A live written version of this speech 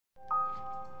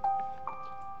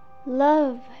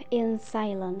Love in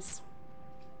silence.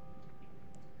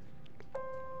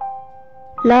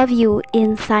 Love you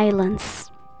in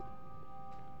silence,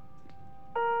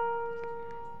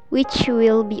 which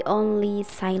will be only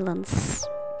silence.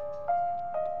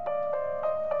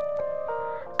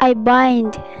 I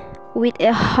bind with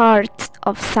a heart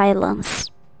of silence.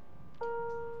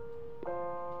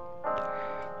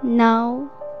 Now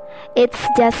it's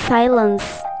just silence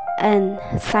and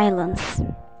silence.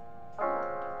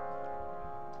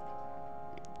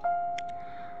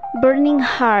 Burning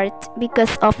heart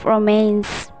because of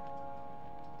romance.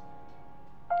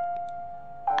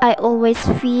 I always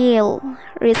feel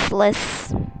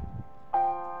restless.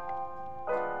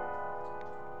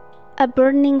 A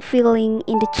burning feeling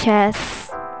in the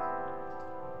chest.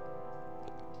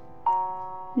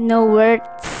 No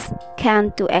words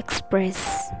can to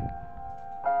express.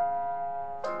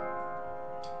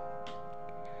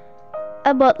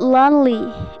 About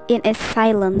lonely in a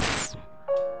silence.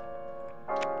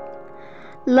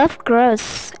 Love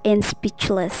grows in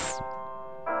speechless.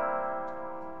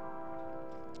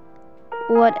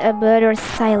 What a better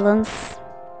silence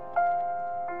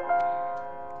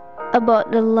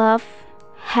about the love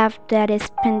have that is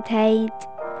painted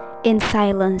in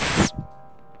silence.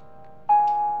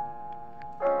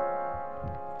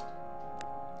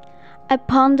 I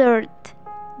pondered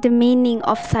the meaning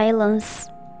of silence.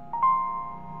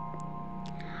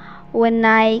 When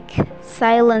night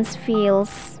silence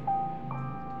feels,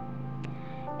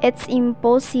 it's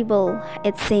impossible,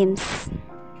 it seems.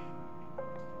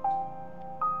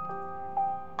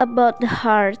 About the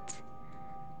heart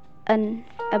and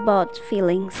about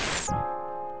feelings.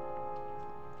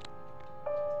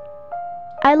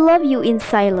 I love you in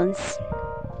silence.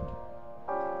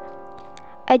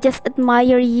 I just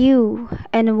admire you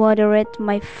and moderate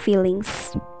my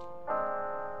feelings.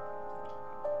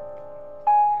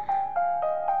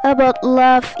 About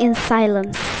love in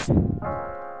silence,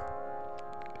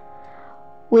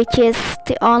 which is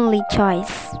the only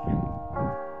choice.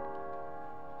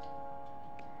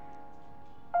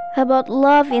 About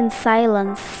love in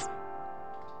silence,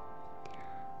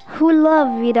 who love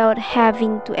without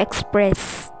having to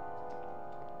express,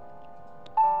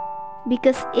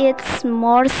 because it's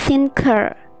more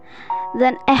sincere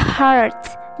than a heart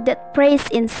that prays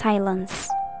in silence.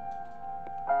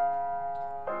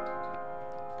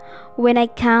 When I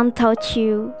can't touch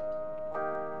you,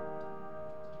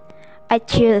 I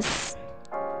choose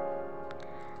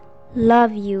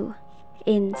love you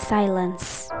in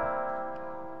silence.